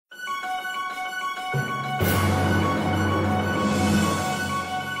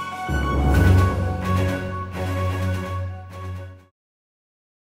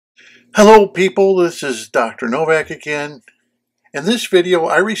Hello people, this is Dr. Novak again. In this video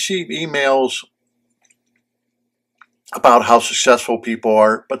I receive emails about how successful people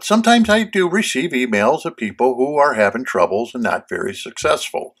are, but sometimes I do receive emails of people who are having troubles and not very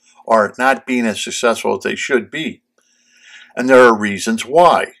successful, or not being as successful as they should be. And there are reasons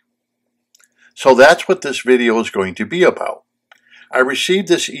why. So that's what this video is going to be about. I received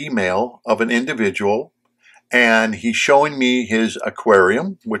this email of an individual, and he's showing me his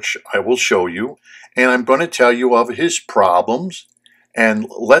aquarium, which I will show you, and I'm going to tell you of his problems, and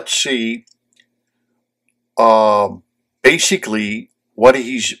let's see basically what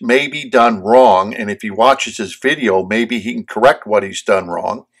he's maybe done wrong, and if he watches this video, maybe he can correct what he's done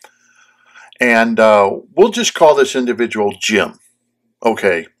wrong. And we'll just call this individual Jim.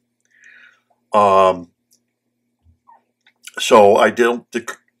 Okay. So I don't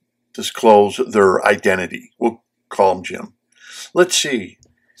disclose their identity. We'll call him Jim. Let's see.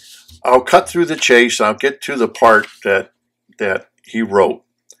 I'll cut through the chase. I'll get to the part that he wrote.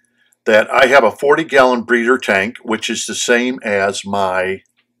 That I have a 40-gallon breeder tank, which is the same as my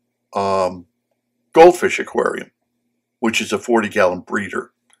goldfish aquarium, which is a 40-gallon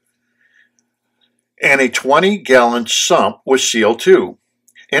breeder. And a 20-gallon sump with CO2.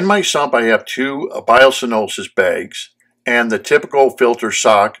 In my sump, I have 2 biocenosis bags and the typical filter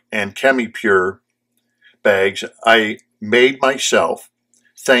sock and ChemiPure bags I made myself.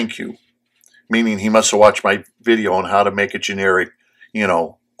 Thank you. Meaning he must have watched my video on how to make a generic,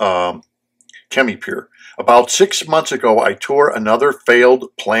 ChemiPure. About 6 months ago, I tore another failed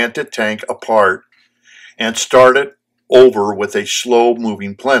planted tank apart and started over with a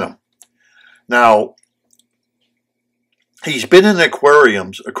slow-moving plenum. Now, he's been in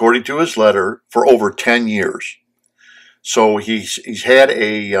aquariums, according to his letter, for over 10 years. So he's had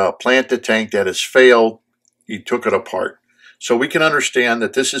a planted tank that has failed. He took it apart. So we can understand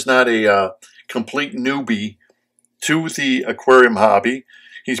that this is not a complete newbie to the aquarium hobby.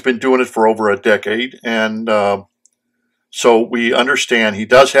 He's been doing it for over a decade. And so we understand he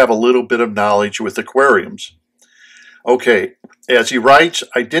does have a little bit of knowledge with aquariums. Okay, as he writes,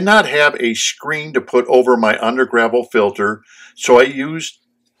 I did not have a screen to put over my undergravel filter, so I used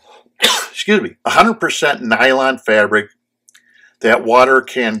 100% nylon fabric that water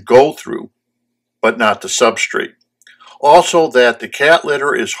can go through, but not the substrate. Also that the cat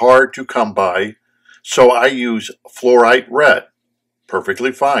litter is hard to come by, so I use fluorite red.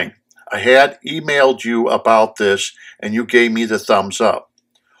 Perfectly fine. I had emailed you about this, and you gave me the thumbs up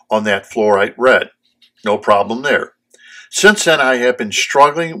on that fluorite red. No problem there. Since then, I have been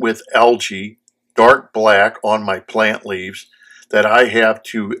struggling with algae, dark black on my plant leaves that I have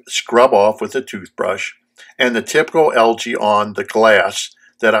to scrub off with a toothbrush, and the typical algae on the glass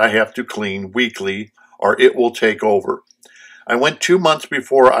that I have to clean weekly or it will take over. I went 2 months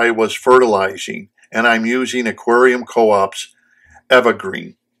before I was fertilizing, and I'm using Aquarium Co-op's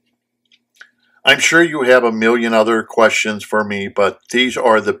Evergreen. I'm sure you have a million other questions for me, but these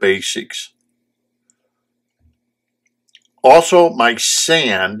are the basics. Also, my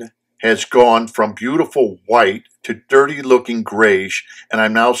sand has gone from beautiful white to dirty looking grayish, and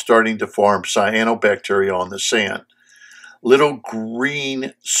I'm now starting to form cyanobacteria on the sand. Little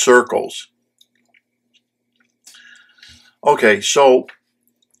green circles. Okay, so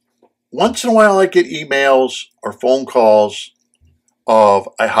once in a while I get emails or phone calls of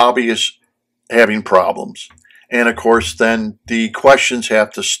a hobbyist having problems. And of course, then the questions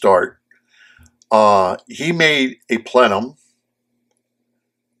have to start. He made a plenum,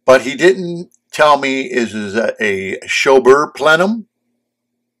 but he didn't tell me is it a Schober plenum,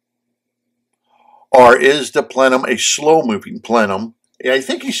 or is the plenum a slow-moving plenum? I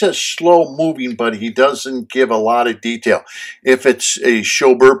think he says slow-moving, but he doesn't give a lot of detail. If it's a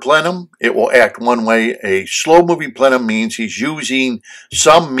Schober plenum, it will act one way. A slow-moving plenum means he's using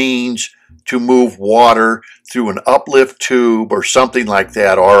some means to move water through an uplift tube or something like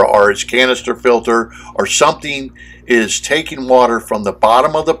that, or his canister filter or something is taking water from the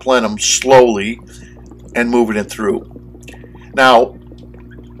bottom of the plenum slowly and moving it through. Now,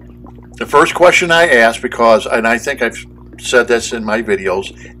 the first question I ask, and I think I've said this in my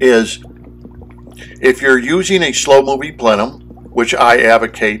videos, is if you're using a slow-moving plenum, which I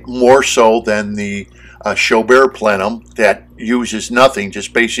advocate more so than the Schober plenum that uses nothing,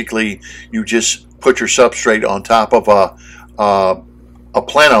 just basically you just put your substrate on top of a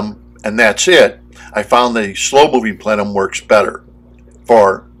plenum and that's it. I found the slow-moving plenum works better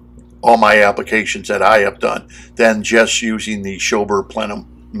for all my applications that I have done than just using the Schober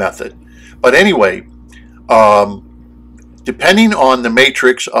plenum method. But anyway, depending on the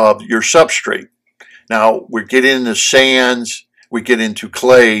matrix of your substrate. Now, we're getting into sands, we get into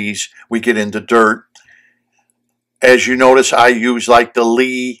clays, we get into dirt. As you notice, I use like the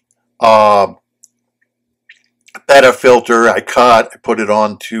Lee betta filter. I put it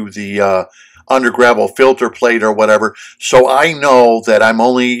onto the under gravel filter plate or whatever. So I know that I'm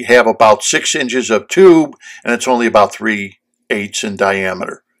only have about 6 inches of tube and it's only about 3/8 in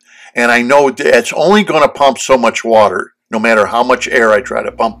diameter. And I know it's only going to pump so much water, no matter how much air I try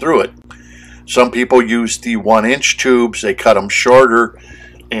to pump through it. Some people use the 1-inch tubes, they cut them shorter,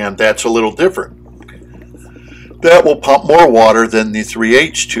 and that's a little different. That will pump more water than the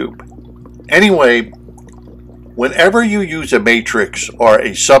 3/8 tube. Anyway, whenever you use a matrix or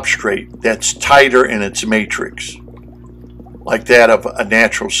a substrate that's tighter in its matrix, like that of a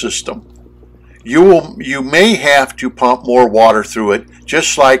natural system, you may have to pump more water through it,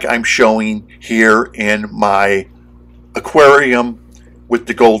 just like I'm showing here in my aquarium with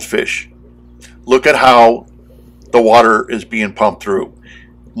the goldfish. Look at how the water is being pumped through,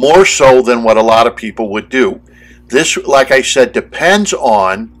 more so than what a lot of people would do. This, like I said, depends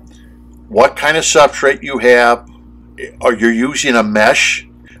on what kind of substrate you have. Or you're using a mesh,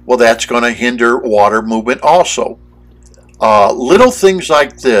 well, that's going to hinder water movement also. Little things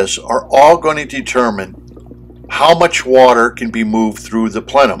like this are all going to determine how much water can be moved through the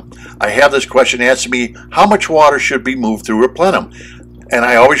plenum. I have this question asked me, how much water should be moved through a plenum? And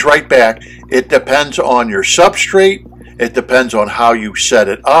I always write back, it depends on your substrate, it depends on how you set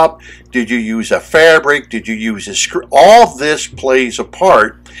it up. Did you use a fabric? Did you use a screw? All this plays a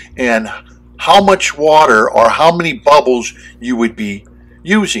part in how much water or how many bubbles you would be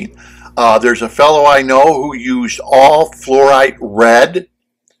using. There's a fellow I know who used all fluorite red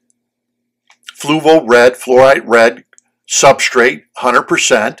substrate,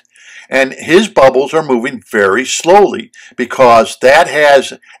 100%, and his bubbles are moving very slowly because that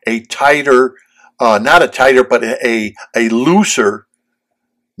has a tighter, not a tighter, but a looser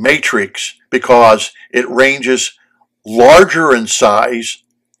matrix because it ranges larger in size,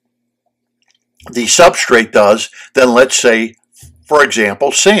 the substrate does, than, let's say, for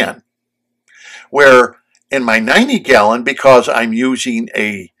example, sand. Where in my 90-gallon, because I'm using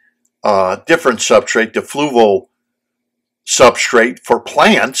a different substrate, the fluval substrate for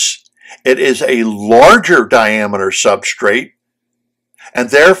plants, it is a larger diameter substrate, and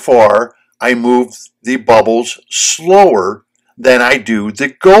therefore I move the bubbles slower than I do the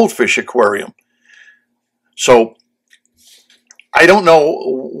goldfish aquarium. So I don't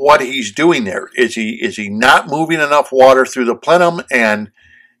know what he's doing there. Is he not moving enough water through the plenum and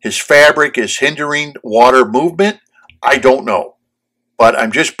his fabric is hindering water movement? I don't know. But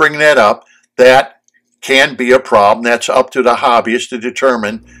I'm just bringing that up. That can be a problem. That's up to the hobbyist to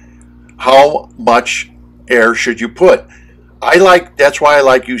determine how much air should you put. That's why I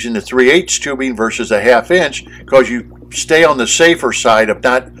like using the 3/8 tubing versus a 1/2 inch, because you stay on the safer side of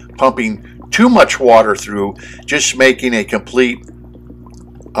not pumping too much water through, just making a complete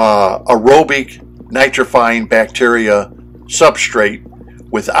aerobic nitrifying bacteria substrate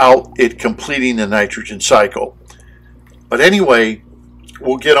without it completing the nitrogen cycle. But anyway,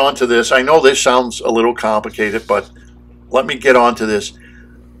 we'll get on to this. I know this sounds a little complicated, but let me get on to this.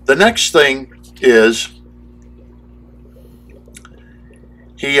 The next thing is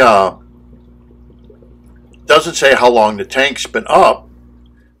he doesn't say how long the tank's been up,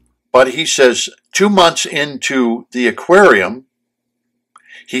 but he says 2 months into the aquarium,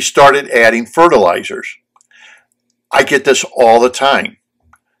 he started adding fertilizers. I get this all the time.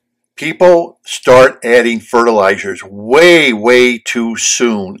 People start adding fertilizers way, way too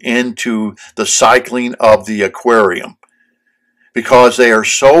soon into the cycling of the aquarium because they are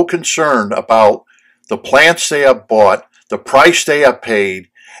so concerned about the plants they have bought, the price they have paid,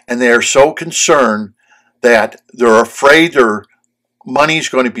 and they are so concerned that they're afraid their money's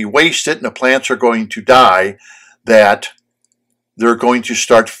going to be wasted and the plants are going to die, that they're going to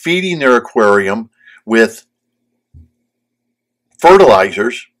start feeding their aquarium with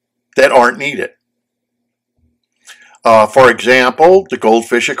fertilizers that aren't needed. For example, the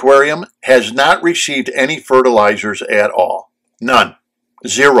goldfish aquarium has not received any fertilizers at all. None.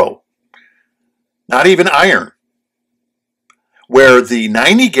 Zero. Not even iron. Where the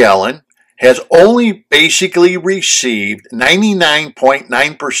 90-gallon has only basically received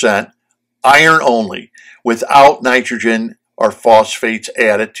 99.9% iron only, without nitrogen or phosphates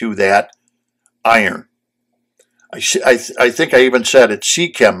added to that iron. I think I even said it,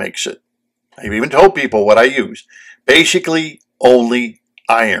 C-Chem makes it. I've even told people what I use. Basically, only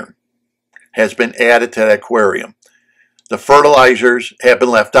iron has been added to that aquarium. The fertilizers have been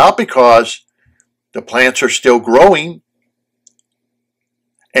left out because the plants are still growing,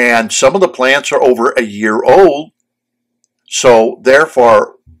 and some of the plants are over a year old. So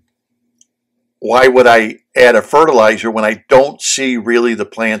therefore, why would I add a fertilizer when I don't see really the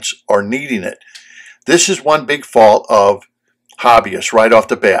plants are needing it? This is one big fault of hobbyists right off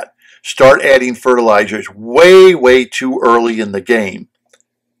the bat. Start adding fertilizers way, way too early in the game.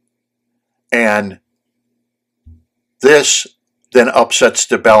 And this then upsets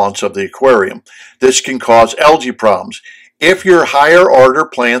the balance of the aquarium. This can cause algae problems. If your higher order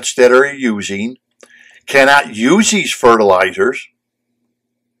plants that are using cannot use these fertilizers,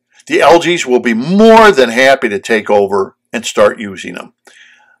 the algae will be more than happy to take over and start using them.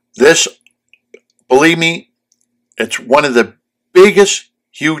 This, believe me, it's one of the biggest,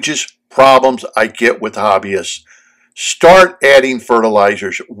 hugest problems I get with hobbyists. Start adding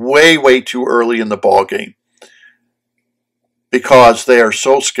fertilizers way, way too early in the ball game because they are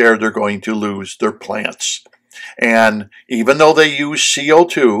so scared they're going to lose their plants. And even though they use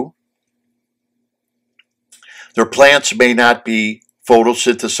CO2, their plants may not be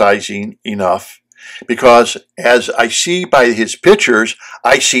photosynthesizing enough, because as I see by his pictures,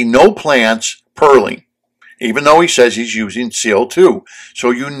 I see no plants pearling, even though he says he's using CO2.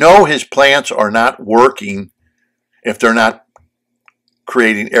 So you know his plants are not working if they're not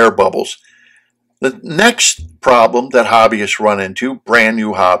creating air bubbles. The next problem that hobbyists run into, brand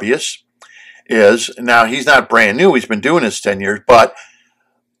new hobbyists, is, now he's not brand new, he's been doing this 10 years, but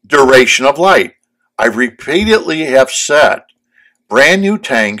duration of light. I repeatedly have said, brand new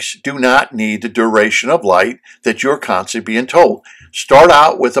tanks do not need the duration of light that you're constantly being told. Start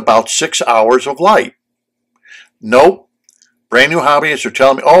out with about 6 hours of light. Nope. Brand new hobbyists are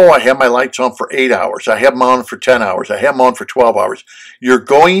telling me, oh, I have my lights on for 8 hours. I have them on for 10 hours. I have them on for 12 hours. You're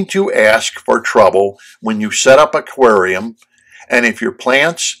going to ask for trouble when you set up an aquarium, and if your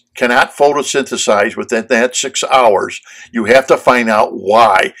plants cannot photosynthesize within that 6 hours, you have to find out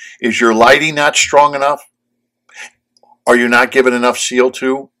why. Is your lighting not strong enough? Are you not giving enough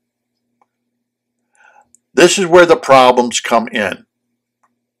CO2? This is where the problems come in.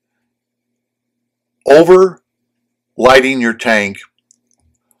 Over lighting your tank,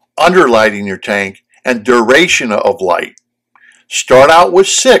 under lighting your tank, and duration of light. Start out with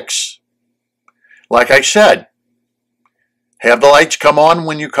 6. Like I said, have the lights come on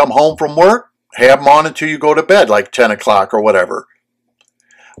when you come home from work. Have them on until you go to bed, like 10 o'clock or whatever.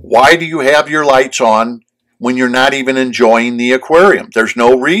 Why do you have your lights on when you're not even enjoying the aquarium? There's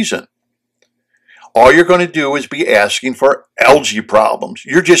no reason. All you're going to do is be asking for algae problems.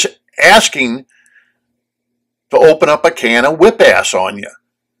 You're just asking to open up a can of whip ass on you.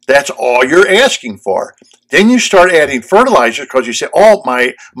 That's all you're asking for. Then you start adding fertilizer because you say, oh,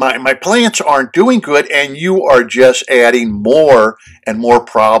 my plants aren't doing good, and you are just adding more and more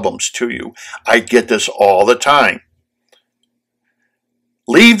problems to you. I get this all the time.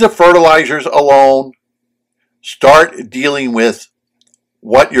 Leave the fertilizers alone. Start dealing with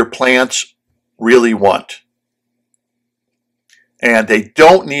what your plants really want. And they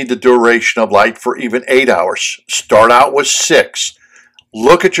don't need the duration of light for even 8 hours. Start out with 6.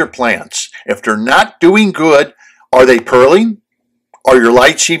 Look at your plants. If they're not doing good, are they pearling? Are your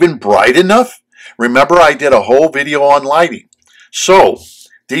lights even bright enough? Remember, I did a whole video on lighting. So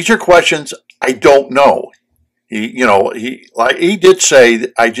these are questions I don't know. He did say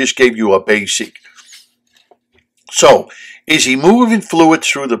that I just gave you a basic. So is he moving fluid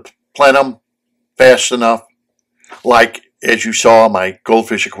through the plenum fast enough? Like as you saw in my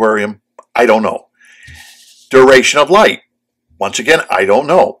goldfish aquarium? I don't know. Duration of light. Once again, I don't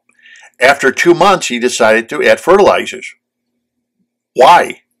know. After 2 months, he decided to add fertilizers.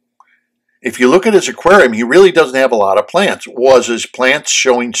 Why? If you look at his aquarium, he really doesn't have a lot of plants. Was his plants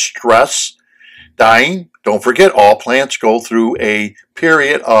showing stress, dying? Don't forget, all plants go through a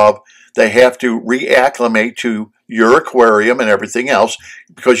period of they have to reacclimate to your aquarium and everything else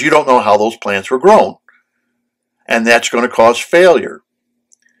because you don't know how those plants were grown. And that's going to cause failure.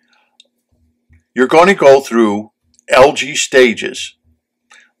 You're going to go through algae stages,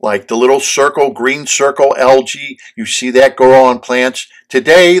 like the little circle, green circle algae. You see that grow on plants.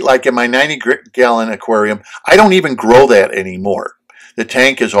 Today, like in my 90-gallon aquarium, I don't even grow that anymore. The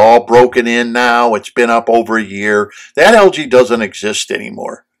tank is all broken in now. It's been up over a year. That algae doesn't exist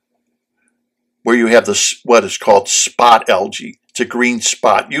anymore. Where you have what is called spot algae. It's a green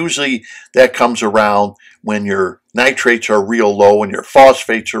spot. Usually that comes around when your nitrates are real low and your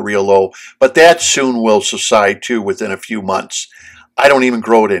phosphates are real low, but that soon will subside too within a few months. I don't even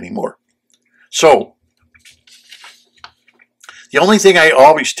grow it anymore. So the only thing I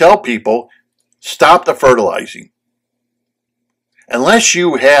always tell people, stop the fertilizing. Unless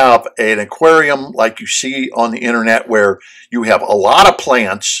you have an aquarium like you see on the internet where you have a lot of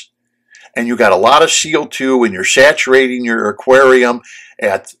plants and you got a lot of CO2 and you're saturating your aquarium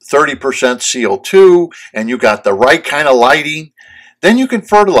at 30% CO2 and you got the right kind of lighting, then you can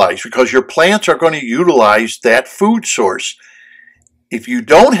fertilize because your plants are going to utilize that food source. If you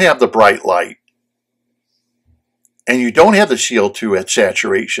don't have the bright light and you don't have the CO2 at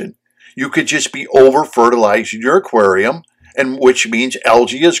saturation, you could just be over-fertilizing your aquarium, and which means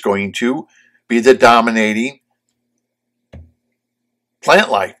algae is going to be the dominating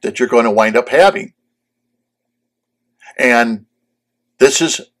plant life that you're going to wind up having. And this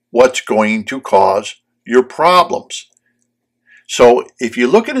is what's going to cause your problems. So if you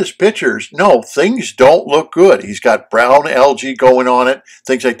look at his pictures, no, things don't look good. He's got brown algae going on it,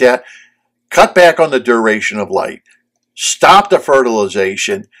 things like that. Cut back on the duration of light. Stop the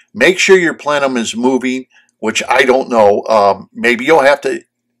fertilization. Make sure your plenum is moving, which I don't know. Maybe you'll have to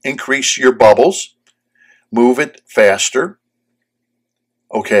increase your bubbles. Move it faster.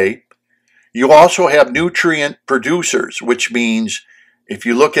 Okay. You also have nutrient producers, which means if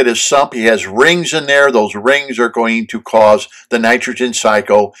you look at his sump, he has rings in there. Those rings are going to cause the nitrogen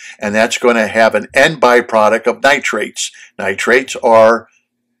cycle, and that's going to have an end byproduct of nitrates. Nitrates are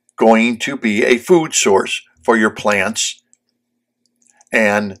going to be a food source for your plants,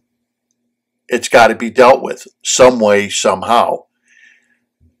 and it's got to be dealt with some way, somehow.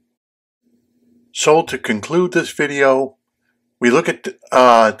 So to conclude this video, we look at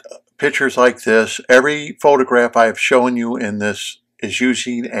pictures like this. Every photograph I have shown you in this is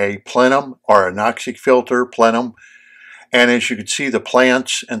using a plenum or a anoxic filter plenum. And as you can see, the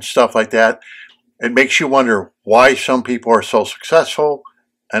plants and stuff like that, it makes you wonder why some people are so successful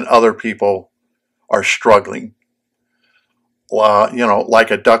and other people are struggling. You know,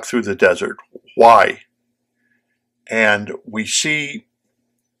 like a duck through the desert. Why? And we see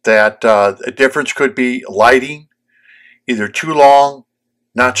that a difference could be lighting, either too long,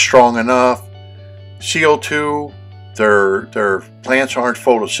 not strong enough, CO2, their plants aren't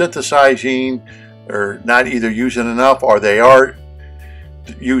photosynthesizing, they're not either using enough or they are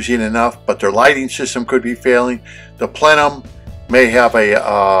using enough, but their lighting system could be failing. The plenum may have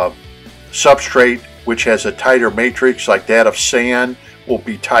a substrate which has a tighter matrix, like that of sand will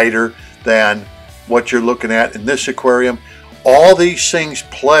be tighter than what you're looking at in this aquarium. All these things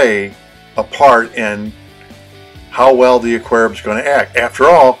play a part in how well the aquarium is going to act. After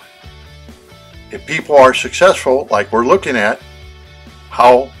all, if people are successful, like we're looking at,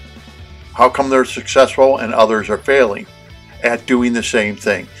 how come they're successful and others are failing at doing the same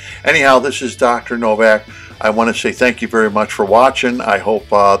thing? Anyhow, this is Dr. Novak. I want to say thank you very much for watching. I hope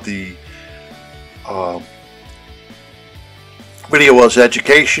the video was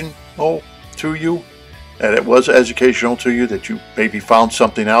educational to you, that it was educational to you, that you maybe found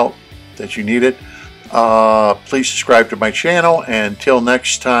something out that you needed. Please subscribe to my channel, and until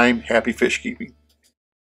next time, happy fish keeping.